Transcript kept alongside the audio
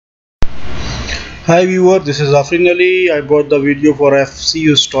Hi viewer, this is AfreenAli. I brought the video for FCU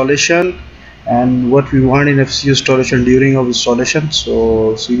installation and what we want in FCU installation during our installation.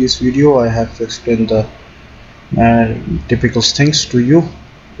 So see this video. I have to explain the typical things to you.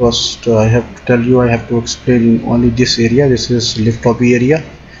 First, I have to tell you I have to explain only this area. This is lift lobby area.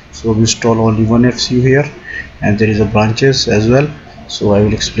 So we install only one FCU here, and there is a branches as well. So I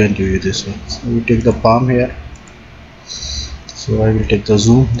will explain to you this one. So we take the palm here. So I will take the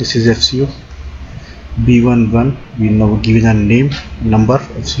zoom. This is FCU. B11, we now given a name number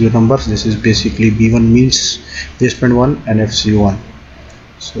FCU numbers. This is basically B1 means basement 1 and FCU1.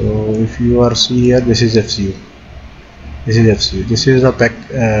 So if you are see here, this is FCU, this is a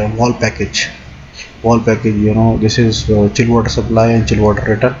wall package, you know. This is chill water supply and chill water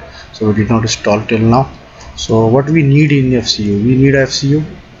return. So we did not install till now. So what we need in FCU, we need a FCU,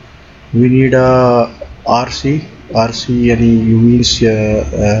 we need a RC yani you means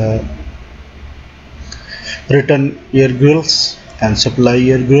return air grills and supply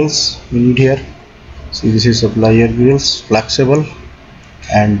air grills we need here. See, this is supply air grills, flexible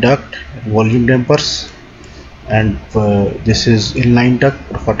and duct and volume dampers, and this is inline duct,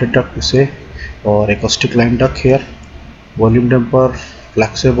 preferred duct to say, or acoustic line duct here, volume damper,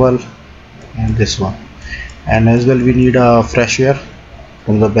 flexible, and this one. And as well we need a fresh air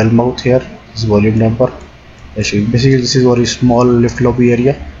from the bell mouth here. This volume damper. Basically this is very small lift lobby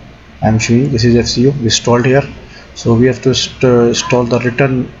area I am showing. This is FCU installed here. So we have to install the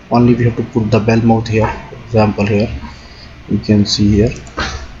return only. We have to put the bell mouth here. For example, here you can see here.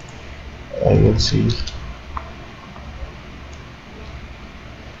 I will see.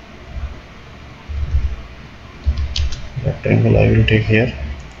 Rectangle I will take here.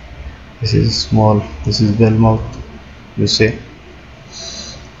 This is small. This is bell mouth, you say.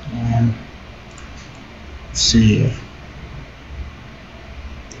 And see here.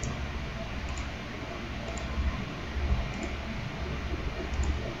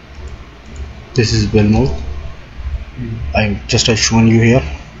 This is bell mouth. I shown you here.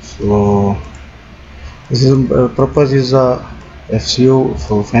 So this is purpose is a FCU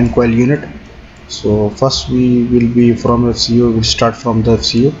for fan coil unit. So first we will be from FCU. We'll start from the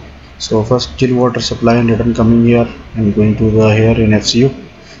FCU. So first chill water supply and return coming here and going to the here in FCU.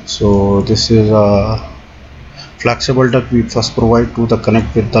 So this is a flexible duct we first provide to the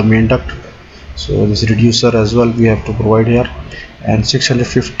connect with the main duct. So this reducer as well we have to provide here, and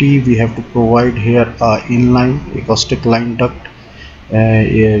 650 we have to provide here inline acoustic line duct.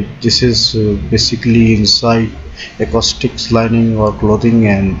 This is basically inside acoustics lining or clothing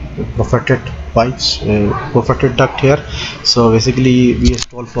and perfected pipes, perfected duct here. So basically we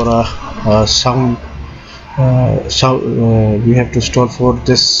install for a sound. We have to install for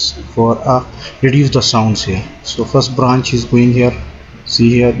this for reduce the sounds here. So first branch is going here.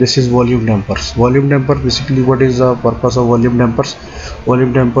 See here, this is volume dampers. Volume damper, basically what is the purpose of volume dampers?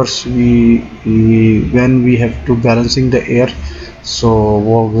 Volume dampers when we have to balancing the air. So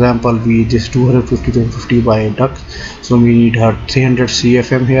for example, we this 250 to 50 by duct, so we need 300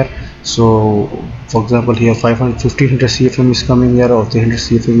 CFM here. So for example here 1500 CFM is coming here, or 300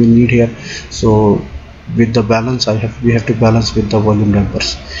 CFM we need here. So with the balance we have to balance with the volume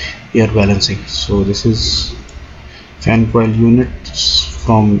dampers, air balancing. So this is fan coil unit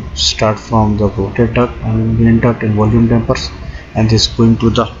start from the rotated duct and main duct and volume dampers, and this going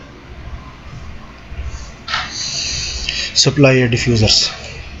to the supply air diffusers.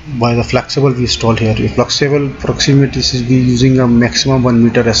 By the flexible we installed here. A flexible proximity is we using a maximum 1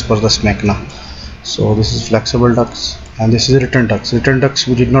 meter as per the SMACNA. So this is flexible ducts, and this is return ducts. Return ducts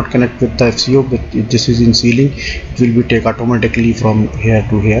we did not connect with the FCU, but this is in ceiling. It will be take automatically from here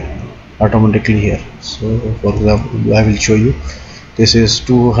to here, automatically here. So for example I will show you. This is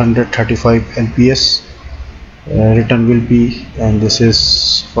 235 LPS return will be, and this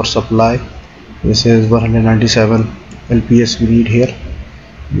is for supply. This is 197 LPS we need here.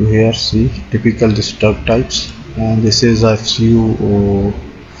 You here see typical this duct types, and this is FCU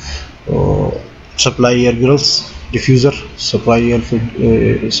supply air grills diffuser, supply air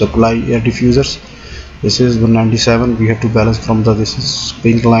diffusers. This is 197. We have to balance from the this is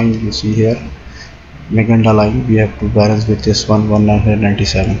pink line you see here, magenta line we have to balance with this one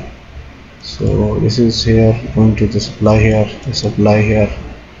 197. So this is here going to the supply here, the supply here,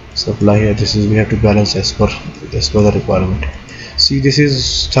 supply here. This is we have to balance as per the requirement. See, this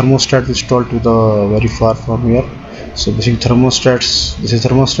is thermostat installed to the very far from here. So basically thermostats, this is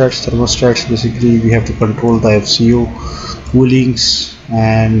thermostats basically we have to control the FCU coolings,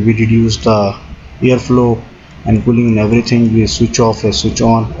 and we reduce the airflow and cooling and everything. We switch off and switch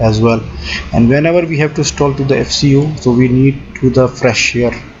on as well. And whenever we have to install to the FCU, so we need to the fresh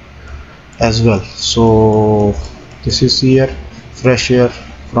air as well. So this is here fresh air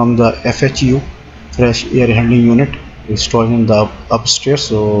from the FHU, fresh air handling unit, installed in the upstairs.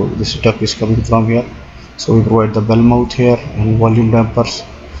 So this duct is coming from here. So we provide the bell mouth here and volume dampers.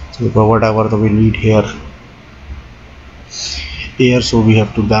 So we provide whatever we need here air, so we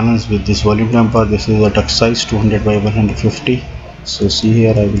have to balance with this volume damper. This is a duct size 200 by 150. So see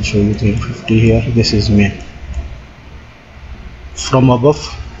here, I will show you the 50 here. This is main. From above,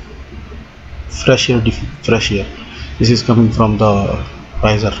 fresh air. This is coming from the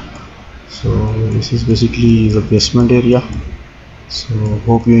riser. So this is basically the basement area. So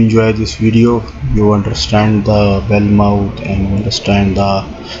hope you enjoy this video. You understand the bell mouth and you understand the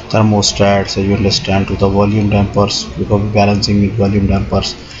thermostats and you understand to the volume dampers, because balancing with volume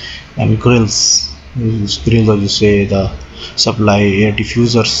dampers and grills or you say the supply air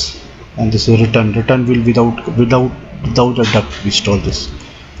diffusers. And this is return will without a duct we install this.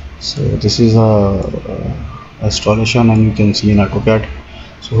 So this is a installation and you can see in AutoCAD.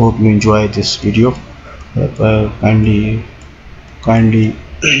 So hope you enjoy this video. Kindly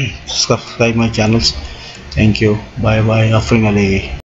subscribe my channels. Thank you. Bye bye. AfreenAli.